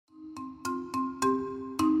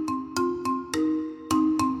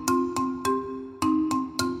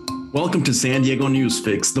Welcome to San Diego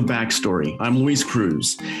Newsfix, The Backstory. I'm Luis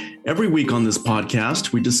Cruz. Every week on this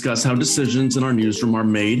podcast, we discuss how decisions in our newsroom are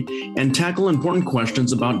made and tackle important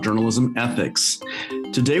questions about journalism ethics.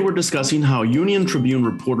 Today, we're discussing how Union Tribune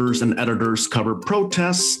reporters and editors cover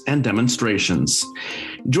protests and demonstrations.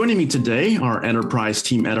 Joining me today are Enterprise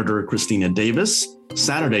Team Editor Christina Davis,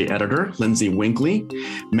 Saturday Editor Lindsay Winkley,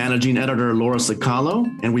 Managing Editor Laura Cicalo,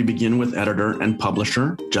 and we begin with Editor and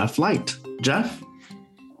Publisher Jeff Light. Jeff?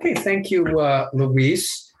 Okay, thank you,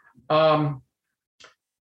 Luis. So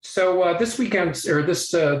this weekend's or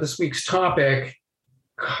this week's topic,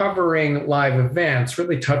 covering live events,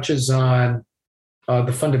 really touches on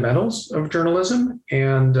the fundamentals of journalism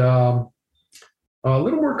and a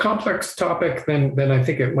little more complex topic than I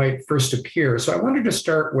think it might first appear. So I wanted to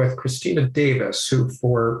start with Christina Davis, who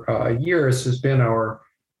for years has been our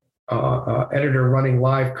editor running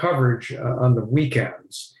live coverage on the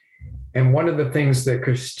weekends. And one of the things that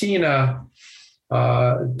Christina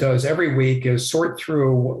does every week is sort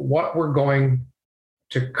through what we're going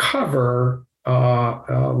to cover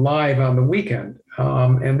live on the weekend.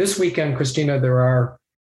 And this weekend, Christina, there are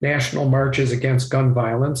national marches against gun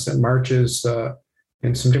violence and marches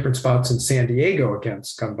in some different spots in San Diego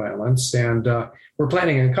against gun violence. And we're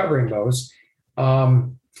planning on covering those.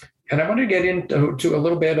 And I want to get into a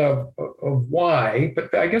little bit of why,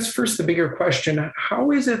 but I guess first the bigger question,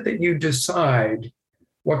 how is it that you decide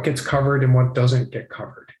what gets covered and what doesn't get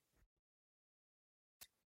covered?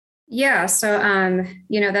 Yeah, so,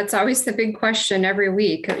 that's always the big question every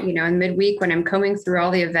week, in midweek when I'm combing through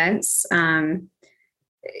all the events.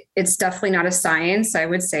 It's definitely not a science. I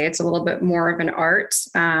would say it's a little bit more of an art.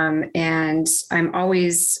 And I'm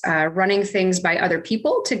always running things by other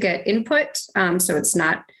people to get input. So it's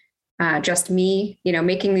not just me,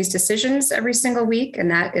 making these decisions every single week, and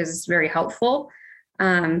that is very helpful.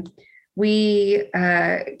 We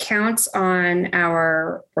count on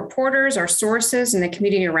our reporters, our sources, and the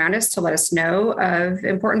community around us to let us know of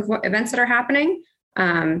important events that are happening.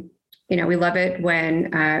 We love it when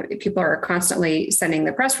people are constantly sending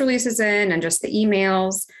the press releases in and just the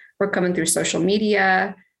emails. We're coming through social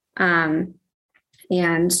media. And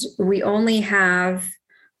we only have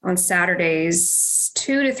on Saturdays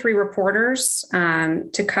 2 to 3 reporters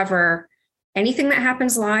to cover anything that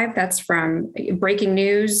happens live. That's from breaking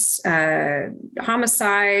news,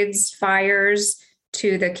 homicides, fires,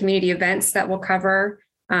 to the community events that we'll cover,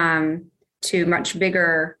 to much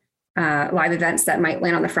bigger live events that might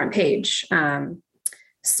land on the front page.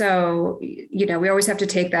 So, we always have to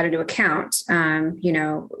take that into account.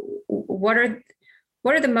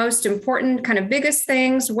 What are the most important kind of biggest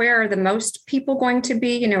things? Where are the most people going to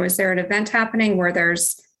be? Is there an event happening where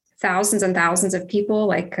there's thousands and thousands of people,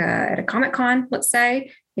 like at a Comic-Con, let's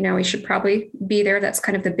say? We should probably be there. That's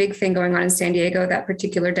kind of the big thing going on in San Diego that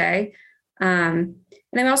particular day. And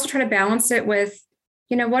then we also try to balance it with,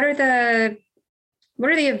 what are the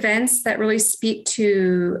events that really speak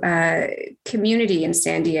to community in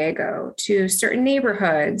San Diego, to certain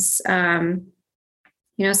neighborhoods?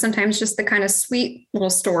 Sometimes just the kind of sweet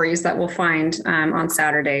little stories that we'll find on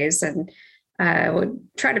Saturdays, and we'll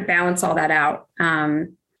try to balance all that out.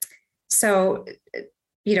 So,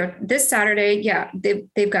 this Saturday,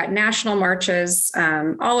 they've got national marches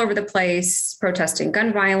all over the place protesting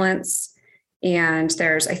gun violence. And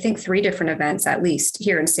there's, I think, 3 different events, at least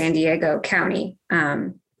here in San Diego County,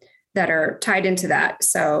 that are tied into that.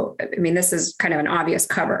 So, this is kind of an obvious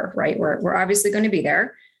cover, right? We're obviously going to be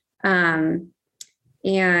there.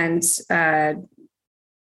 And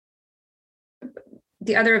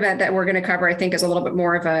the other event that we're going to cover, I think, is a little bit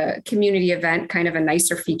more of a community event, kind of a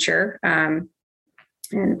nicer feature. And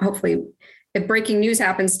hopefully, if breaking news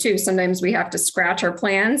happens too, sometimes we have to scratch our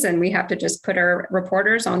plans and we have to just put our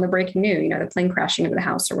reporters on the breaking news, the plane crashing into the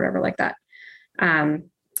house or whatever like that.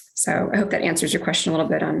 So I hope that answers your question a little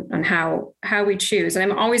bit on how we choose. And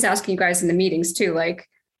I'm always asking you guys in the meetings too, like,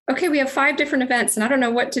 okay, we have 5 different events and I don't know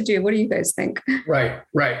what to do. What do you guys think? Right.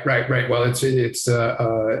 Well, it's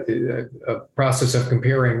a process of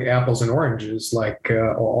comparing apples and oranges, like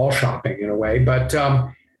all shopping in a way. But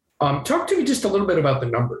talk to me just a little bit about the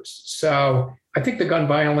numbers. So I think the gun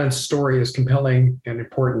violence story is compelling and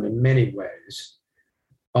important in many ways.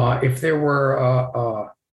 If there were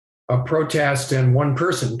a protest and 1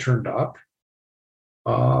 person turned up,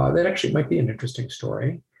 that actually might be an interesting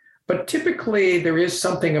story. But typically, there is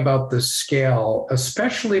something about the scale,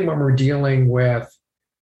 especially when we're dealing with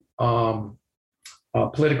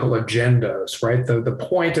political agendas, right? The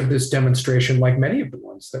point of this demonstration, like many of the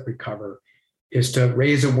ones that we cover, is to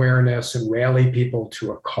raise awareness and rally people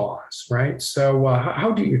to a cause, right? So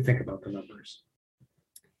how do you think about the numbers?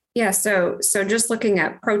 Yeah. So just looking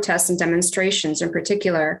at protests and demonstrations in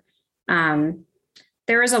particular,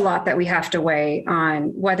 there is a lot that we have to weigh on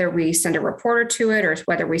whether we send a reporter to it or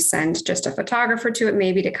whether we send just a photographer to it,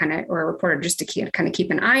 maybe to or a reporter just to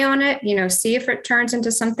keep an eye on it, see if it turns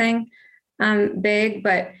into something big.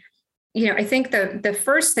 But, I think the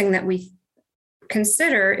first thing that we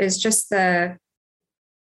consider is just the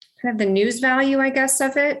kind of the news value, I guess,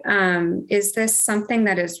 of it. Is this something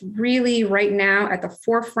that is really right now at the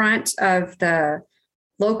forefront of the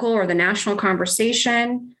local or the national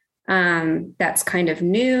conversation? That's kind of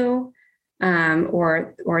new,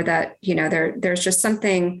 or that, there's just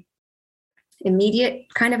something immediate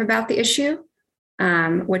kind of about the issue,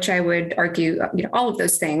 which I would argue, all of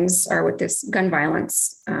those things are with this gun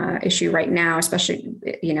violence issue right now, especially,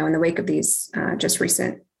 in the wake of these just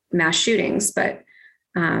recent mass shootings, but,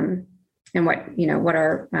 and what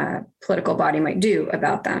our political body might do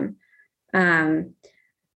about them.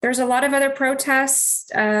 There's a lot of other protests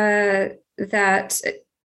that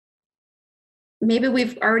maybe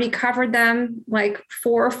we've already covered them like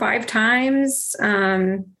 4 or 5 times.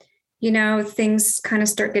 Things kind of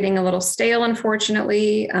start getting a little stale,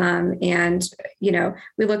 unfortunately. And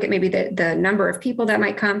we look at maybe the number of people that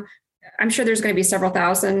might come. I'm sure there's going to be several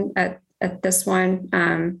thousand at this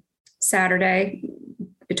one Saturday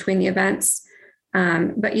between the events.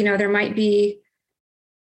 But, there might be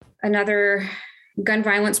another gun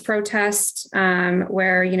violence protest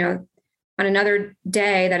where, on another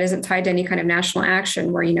day that isn't tied to any kind of national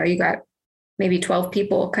action where, you got maybe 12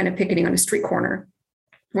 people kind of picketing on a street corner.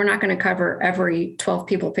 We're not going to cover every 12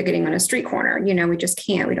 people picketing on a street corner. We just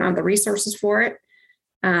can't. We don't have the resources for it.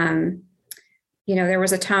 There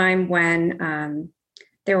was a time when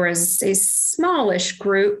there was a smallish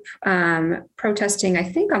group protesting, I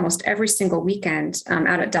think, almost every single weekend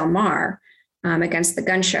out at Del Mar against the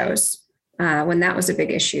gun shows. When that was a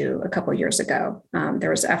big issue a couple of years ago, there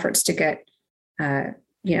was efforts to get,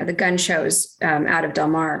 the gun shows out of Del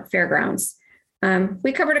Mar Fairgrounds.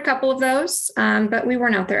 We covered a couple of those, but we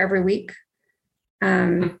weren't out there every week.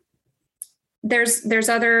 There's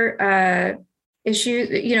other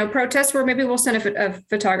issues, protests where maybe we'll send a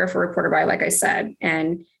photographer reporter by, like I said,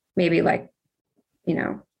 and maybe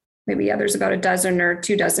maybe there's about a dozen or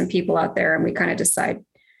 2 dozen people out there, and we kind of decide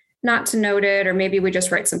not to note it, or maybe we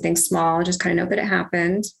just write something small and just kind of know that it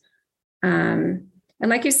happened. And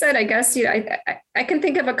like you said, I guess, I can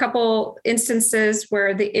think of a couple instances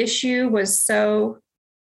where the issue was so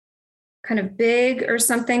kind of big or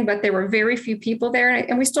something, but there were very few people there.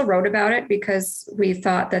 And we still wrote about it because we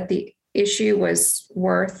thought that the issue was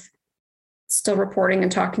worth still reporting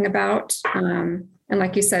and talking about. And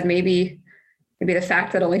like you said, maybe the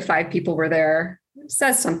fact that only 5 people were there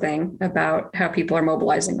says something about how people are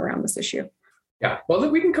mobilizing around this issue. Yeah, well,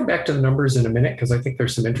 we can come back to the numbers in a minute because I think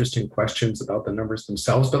there's some interesting questions about the numbers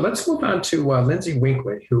themselves. But let's move on to Lindsay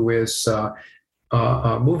Winkley, who is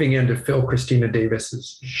moving in to fill Christina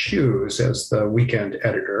Davis's shoes as the weekend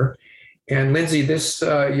editor. And Lindsay,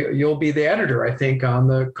 you'll be the editor, I think, on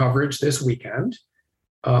the coverage this weekend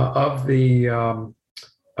of the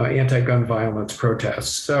anti-gun violence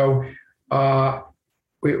protests. So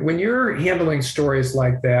when you're handling stories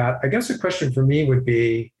like that, I guess a question for me would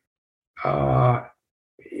be,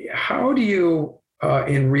 how do you,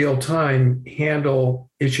 in real time,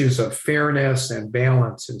 handle issues of fairness and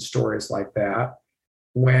balance in stories like that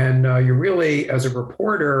when you're really, as a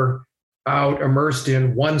reporter, out immersed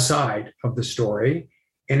in one side of the story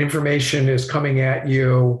and information is coming at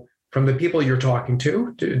you from the people you're talking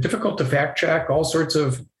to? Difficult to fact check, all sorts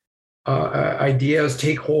of ideas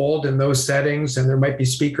take hold in those settings, and there might be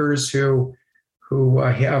speakers who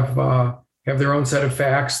have their own set of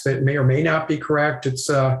facts that may or may not be correct. It's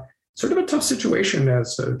sort of a tough situation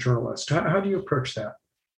as a journalist. How do you approach that?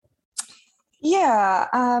 Yeah.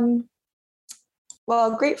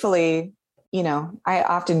 Well, gratefully, I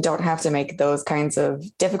often don't have to make those kinds of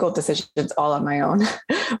difficult decisions all on my own.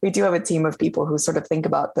 We do have a team of people who sort of think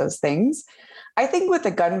about those things. I think with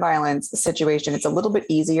the gun violence situation, it's a little bit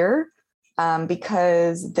easier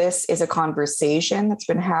because this is a conversation that's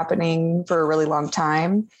been happening for a really long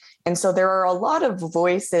time. And so there are a lot of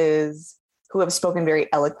voices who have spoken very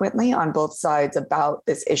eloquently on both sides about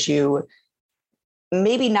this issue,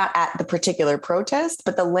 maybe not at the particular protest,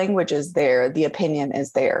 but the language is there, the opinion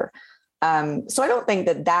is there. So I don't think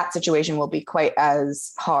that situation will be quite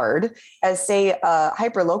as hard as, say, a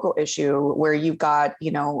hyperlocal issue where you've got,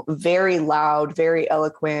 very loud, very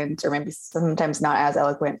eloquent, or maybe sometimes not as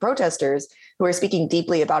eloquent protesters who are speaking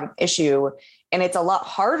deeply about an issue. And it's a lot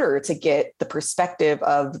harder to get the perspective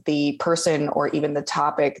of the person or even the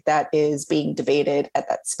topic that is being debated at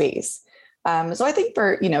that space. So I think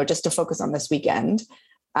for, just to focus on this weekend,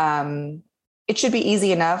 it should be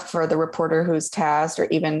easy enough for the reporter who's tasked, or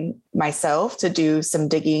even myself, to do some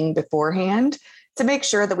digging beforehand to make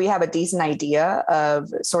sure that we have a decent idea of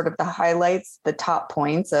sort of the highlights, the top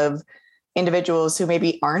points of individuals who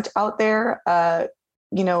maybe aren't out there,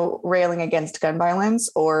 railing against gun violence,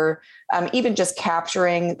 or even just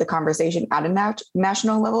capturing the conversation at a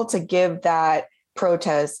national level to give that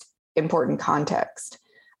protest important context.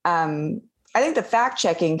 I think the fact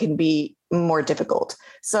checking can be more difficult.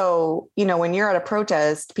 So, when you're at a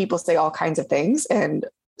protest, people say all kinds of things, and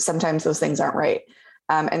sometimes those things aren't right.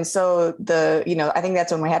 And so I think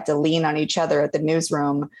that's when we have to lean on each other at the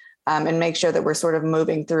newsroom and make sure that we're sort of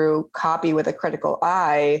moving through copy with a critical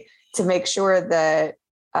eye to make sure that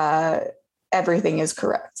everything is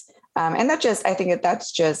correct. And I think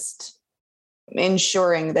that's just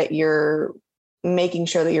ensuring that you're making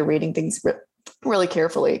sure that you're reading things really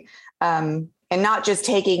carefully, and not just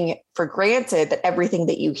taking for granted that everything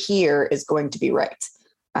that you hear is going to be right.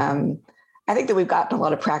 I think that we've gotten a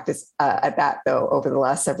lot of practice at that, though, over the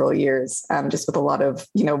last several years, just with a lot of,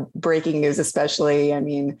 breaking news, especially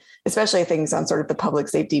things on sort of the public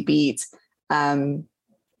safety beat.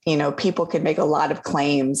 People can make a lot of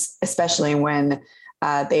claims, especially when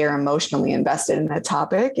they are emotionally invested in a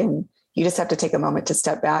topic. And you just have to take a moment to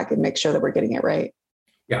step back and make sure that we're getting it right.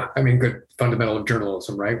 Yeah, good fundamental of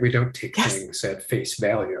journalism, right? We don't take things at face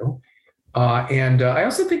value. And I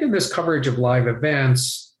also think in this coverage of live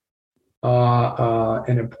events,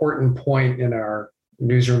 an important point in our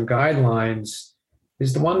newsroom guidelines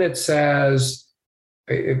is the one that says,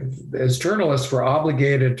 as journalists, we're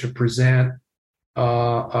obligated to present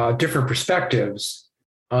different perspectives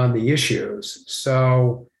on the issues.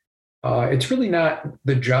 So it's really not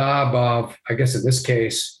the job of, I guess in this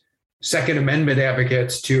case, Second Amendment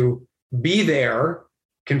advocates to be there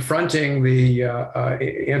confronting the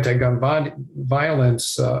anti-gun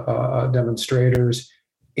violence demonstrators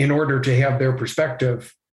in order to have their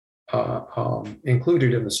perspective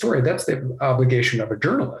included in the story. That's the obligation of a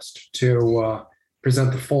journalist, to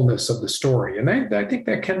present the fullness of the story. And I think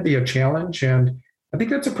that can be a challenge. And I think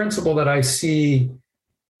that's a principle that I see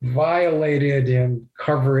violated in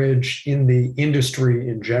coverage in the industry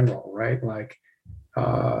in general, right? Like,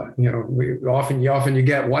 you often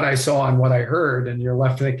get what I saw and what I heard, and you're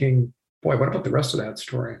left thinking, boy, what about the rest of that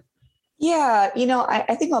story? Yeah,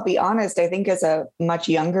 I think I'll be honest. I think as a much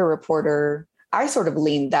younger reporter, I sort of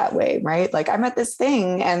leaned that way, right? Like, I'm at this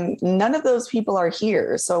thing and none of those people are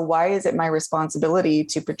here. So why is it my responsibility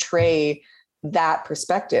to portray that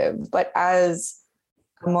perspective? But as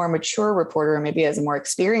a more mature reporter, maybe as a more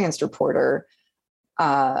experienced reporter,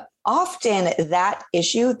 often that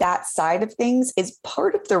issue, that side of things, is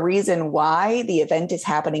part of the reason why the event is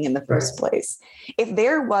happening in the first place. If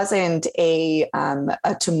there wasn't a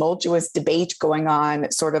tumultuous debate going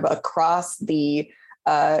on sort of across the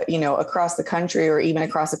country, or even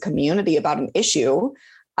across a community about an issue,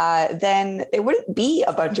 then there wouldn't be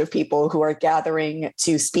a bunch of people who are gathering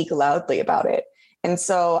to speak loudly about it. And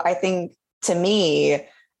so I think, to me,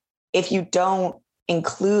 if you don't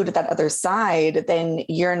include that other side, then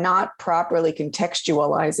you're not properly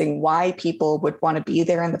contextualizing why people would want to be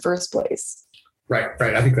there in the first place. Right.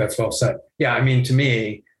 I think that's well said. Yeah. To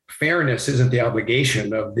me, fairness isn't the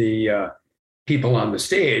obligation of the people on the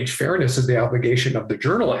stage. Fairness is the obligation of the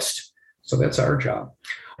journalist. So that's our job.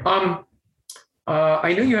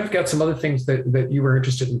 I know you have got some other things that you were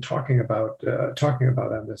interested in talking about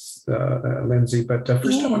on this, Lindsay, but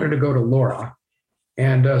first I wanted to go to Laura.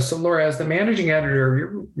 And so, Laura, as the managing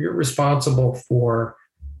editor, you're responsible for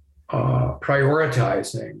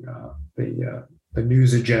prioritizing the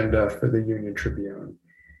news agenda for the Union Tribune.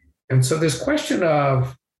 And so this question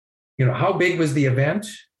of, how big was the event?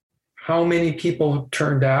 How many people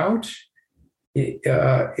turned out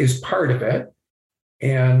is part of it.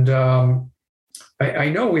 And I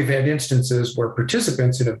know we've had instances where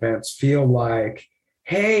participants in events feel like,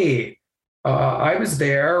 hey, I was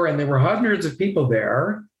there and there were hundreds of people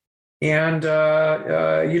there, and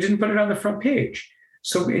you didn't put it on the front page.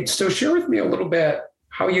 So share with me a little bit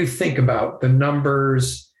how you think about the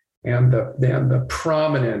numbers and the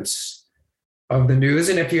prominence of the news,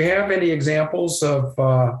 and if you have any examples of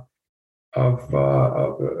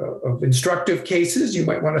instructive cases, you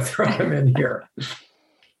might want to throw them in here.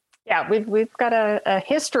 Yeah, we've got a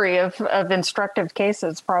history of instructive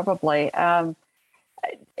cases, probably.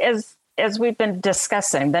 As we've been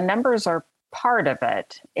discussing, the numbers are part of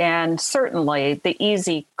it. And certainly the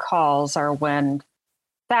easy calls are when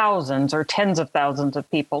thousands or tens of thousands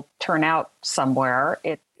of people turn out somewhere.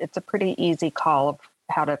 It's a pretty easy call of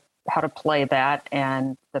how to play that,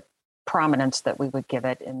 and the prominence that we would give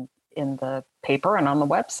it in the paper and on the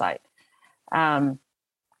website. I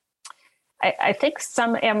think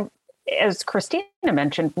as Christina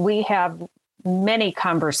mentioned, we have many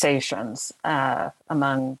conversations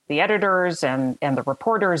among the editors and the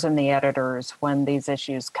reporters and the editors when these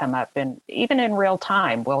issues come up. And even in real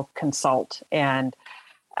time, we'll consult and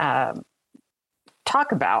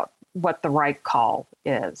talk about what the right call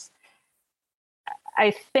is.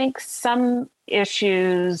 I think some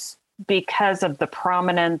issues, because of the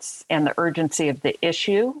prominence and the urgency of the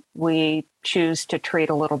issue, we choose to treat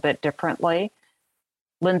a little bit differently.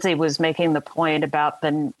 Lindsay was making the point about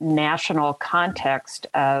the national context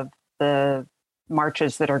of the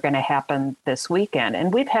marches that are going to happen this weekend.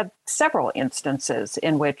 And we've had several instances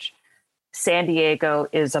in which San Diego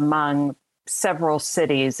is among several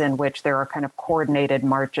cities in which there are kind of coordinated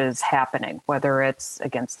marches happening, whether it's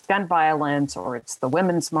against gun violence or it's the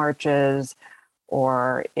women's marches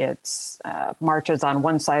or it's marches on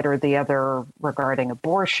one side or the other regarding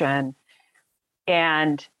abortion.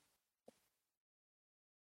 And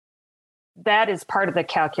that is part of the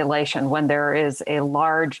calculation when there is a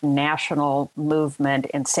large national movement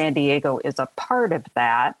and San Diego is a part of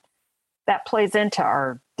that, that plays into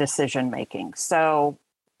our decision making. So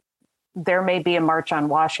there may be a march on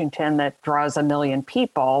Washington that draws 1 million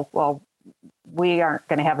people. Well, we aren't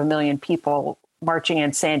going to have 1 million people marching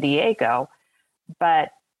in San Diego,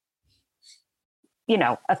 but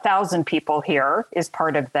 1,000 people here is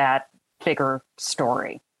part of that bigger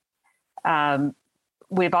story.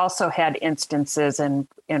 We've also had instances in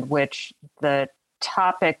which the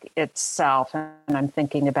topic itself, and I'm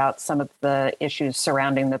thinking about some of the issues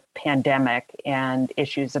surrounding the pandemic and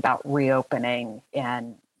issues about reopening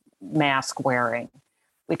and mask wearing.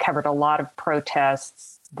 We covered a lot of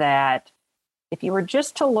protests that if you were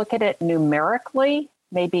just to look at it numerically,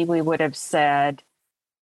 maybe we would have said,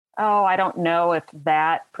 oh, I don't know if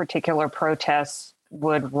that particular protest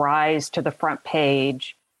would rise to the front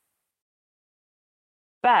page.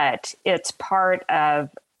 But it's part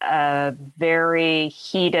of a very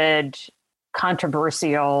heated,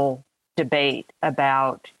 controversial debate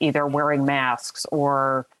about either wearing masks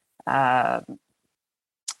or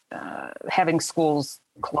having schools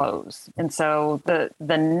close. And so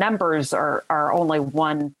the numbers are only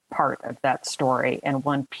one part of that story and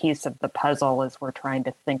one piece of the puzzle as we're trying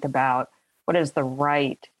to think about what is the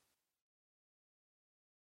right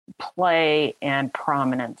play and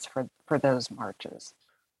prominence for those marches.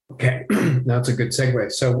 Okay, that's a good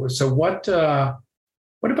segue. So what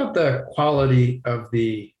about the quality of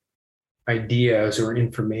the ideas or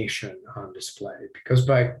information on display? Because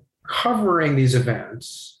by covering these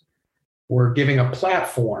events, we're giving a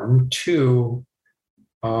platform to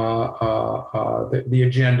the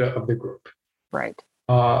agenda of the group. Right.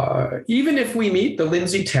 Even if we meet the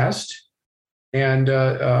Lindsay test and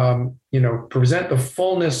present the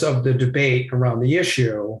fullness of the debate around the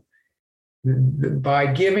issue, by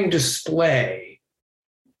giving display,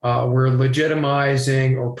 we're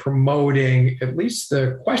legitimizing or promoting at least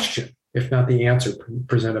the question, if not the answer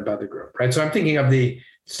presented by the group, right? So I'm thinking of the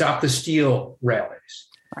Stop the Steal rallies,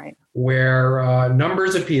 right, where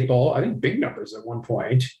numbers of people, I think big numbers at one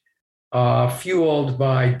point, fueled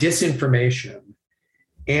by disinformation.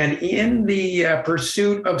 And in the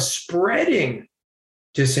pursuit of spreading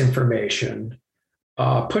disinformation,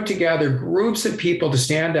 put together groups of people to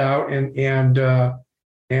stand out and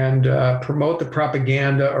promote the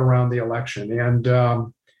propaganda around the election.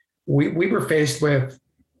 And we were faced with,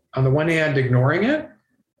 on the one hand, ignoring it,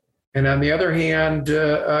 and on the other hand,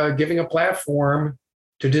 giving a platform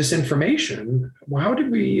to disinformation. How did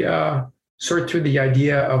we sort through the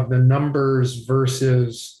idea of the numbers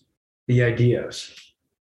versus the ideas?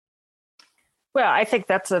 Well, I think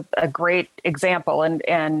that's a great example,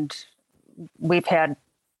 and we've had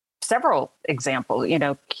several examples.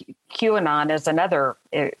 QAnon is another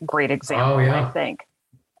great example, I think.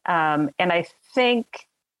 And I think,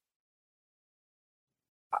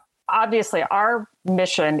 obviously, our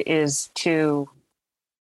mission is to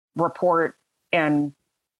report and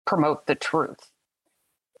promote the truth.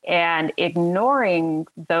 And ignoring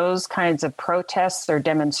those kinds of protests or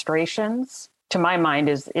demonstrations, to my mind,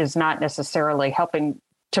 is not necessarily helping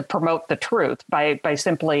to promote the truth by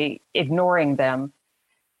simply ignoring them.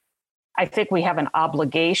 I think we have an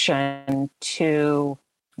obligation to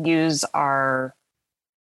use our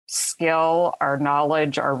skill, our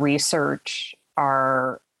knowledge, our research,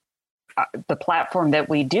 the platform that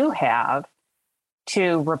we do have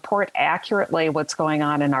to report accurately what's going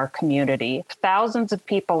on in our community. If thousands of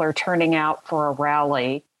people are turning out for a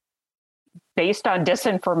rally based on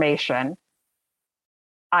disinformation,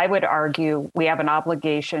 I would argue we have an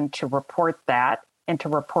obligation to report that and to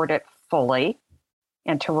report it fully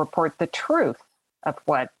and to report the truth of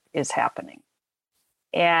what is happening.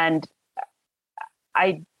 And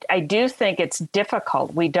I do think it's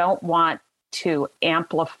difficult. We don't want to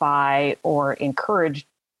amplify or encourage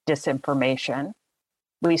disinformation.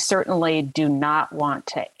 We certainly do not want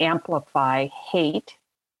to amplify hate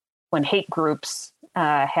when hate groups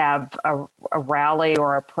have a rally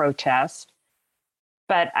or a protest.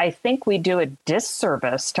 But I think we do a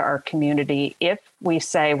disservice to our community if we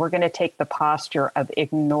say we're going to take the posture of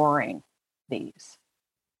ignoring these.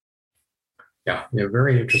 Yeah,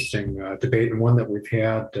 very interesting debate, and one that we've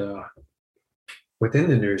had within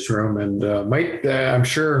the newsroom, and might, I'm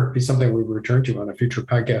sure, be something we return to on a future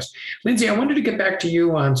podcast. Lindsay, I wanted to get back to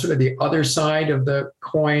you on sort of the other side of the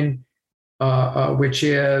coin, which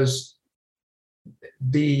is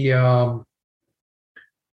the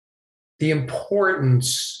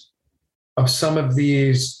importance of some of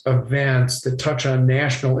these events that touch on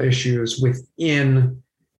national issues within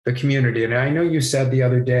the community. And I know you said the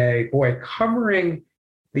other day, boy, covering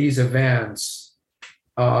these events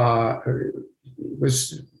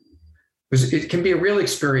it can be a real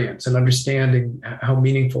experience and understanding how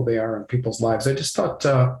meaningful they are in people's lives. I just thought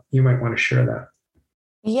you might want to share that.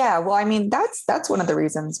 Yeah, well, I mean, that's one of the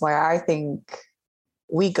reasons why I think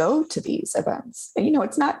we go to these events. And,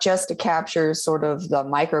 it's not just to capture sort of the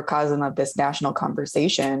microcosm of this national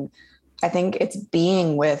conversation. I think it's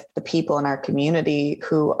being with the people in our community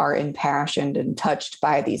who are impassioned and touched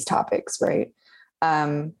by these topics, right?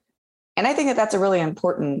 And I think that that's a really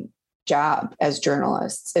important job as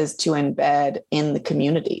journalists, is to embed in the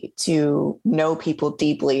community, to know people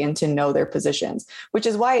deeply and to know their positions, which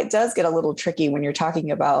is why it does get a little tricky when you're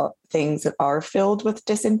talking about things that are filled with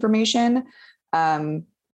disinformation, and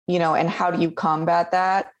how do you combat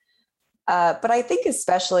that? But I think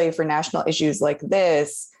especially for national issues like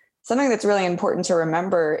this, something that's really important to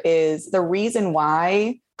remember is the reason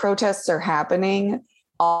why protests are happening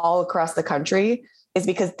all across the country is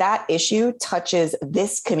because that issue touches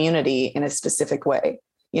this community in a specific way.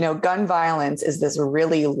 Gun violence is this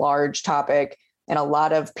really large topic, and a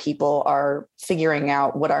lot of people are figuring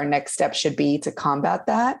out what our next step should be to combat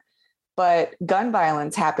that. But gun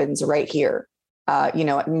violence happens right here.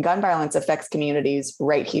 And gun violence affects communities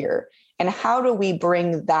right here. And how do we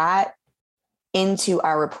bring that into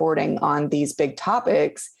our reporting on these big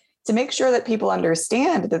topics to make sure that people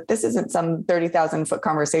understand that this isn't some 30,000 foot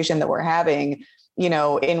conversation that we're having,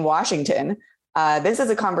 in Washington. This is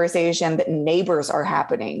a conversation that neighbors are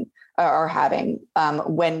having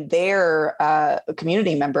when their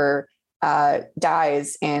community member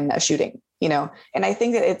dies in a shooting, and I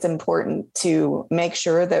think that it's important to make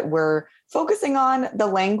sure that we're focusing on the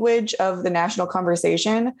language of the national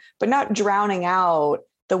conversation, but not drowning out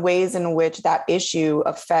the ways in which that issue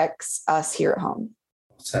affects us here at home.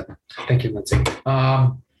 Thank you, Lindsay.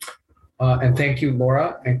 And thank you,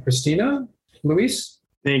 Laura and Christina. Luis?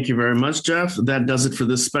 Thank you very much, Jeff. That does it for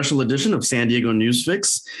this special edition of San Diego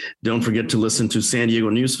Newsfix. Don't forget to listen to San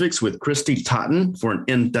Diego Newsfix with Christy Totten for an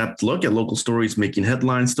in-depth look at local stories making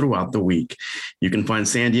headlines throughout the week. You can find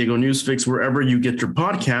San Diego Newsfix wherever you get your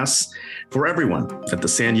podcasts. For everyone at the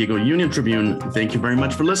San Diego Union Tribune, thank you very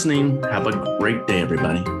much for listening. Have a great day,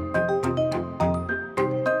 everybody.